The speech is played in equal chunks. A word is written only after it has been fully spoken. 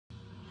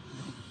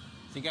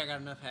Think I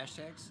got enough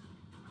hashtags?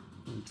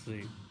 Let's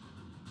see.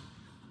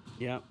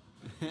 Yep.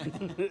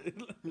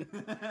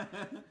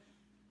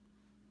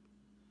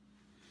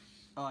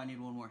 Oh, I need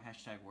one more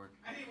hashtag work.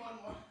 I need one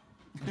more.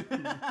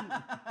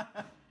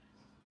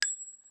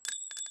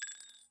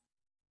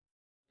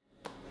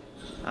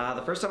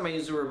 The first time I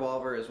used a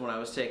revolver is when I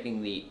was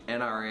taking the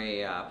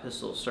NRA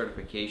pistol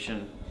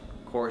certification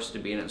course to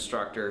be an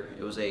instructor.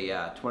 It was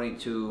a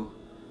 22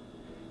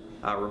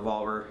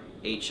 revolver,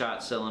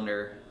 8-shot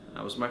cylinder.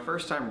 It was my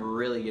first time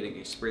really getting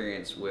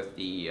experience with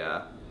the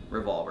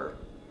revolver.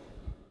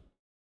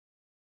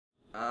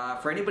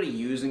 For anybody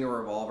using a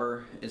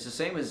revolver, it's the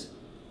same as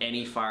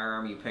any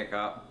firearm you pick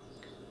up.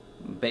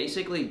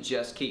 Basically,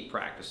 just keep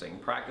practicing.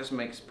 Practice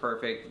makes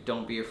perfect.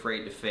 Don't be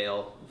afraid to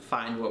fail.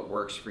 Find what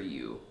works for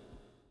you.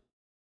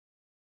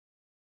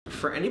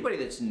 For anybody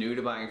that's new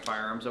to buying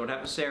firearms, I would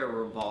have to say a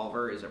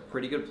revolver is a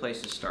pretty good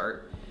place to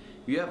start.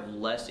 You have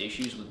less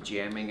issues with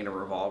jamming in a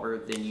revolver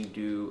than you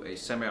do a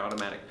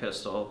semi-automatic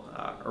pistol.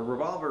 A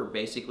revolver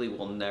basically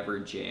will never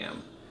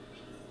jam.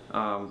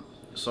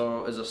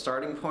 So as a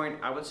starting point,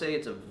 I would say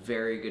it's a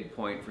very good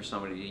point for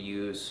somebody to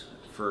use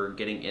for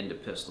getting into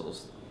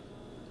pistols.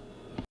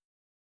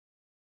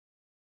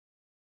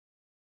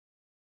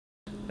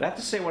 I'd have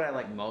to say what I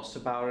like most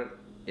about it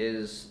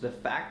is the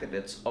fact that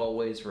it's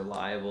always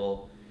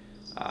reliable.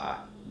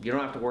 You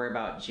don't have to worry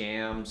about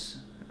jams,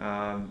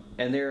 and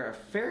they're a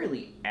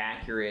fairly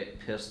accurate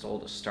pistol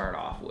to start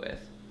off with.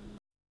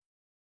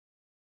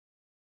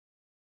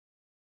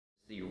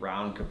 The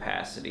round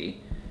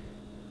capacity.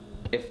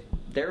 If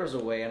there was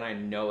a way, and I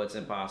know it's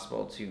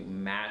impossible, to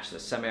match the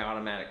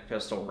semi-automatic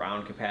pistol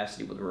round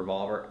capacity with a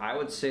revolver, I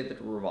would say that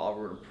the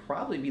revolver would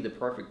probably be the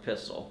perfect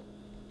pistol.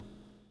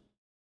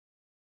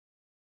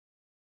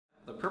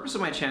 The purpose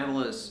of my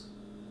channel is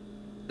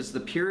the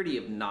purity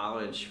of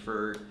knowledge,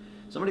 for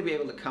somebody to be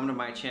able to come to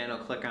my channel,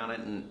 click on it,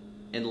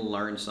 and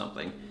learn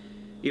something.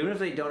 Even if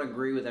they don't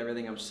agree with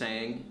everything I'm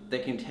saying, they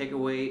can take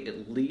away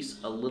at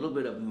least a little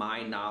bit of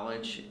my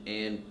knowledge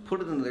and put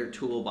it into their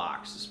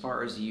toolbox as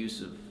far as the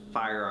use of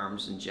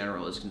firearms in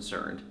general is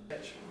concerned.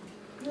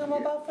 I'm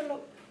a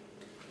buffalo.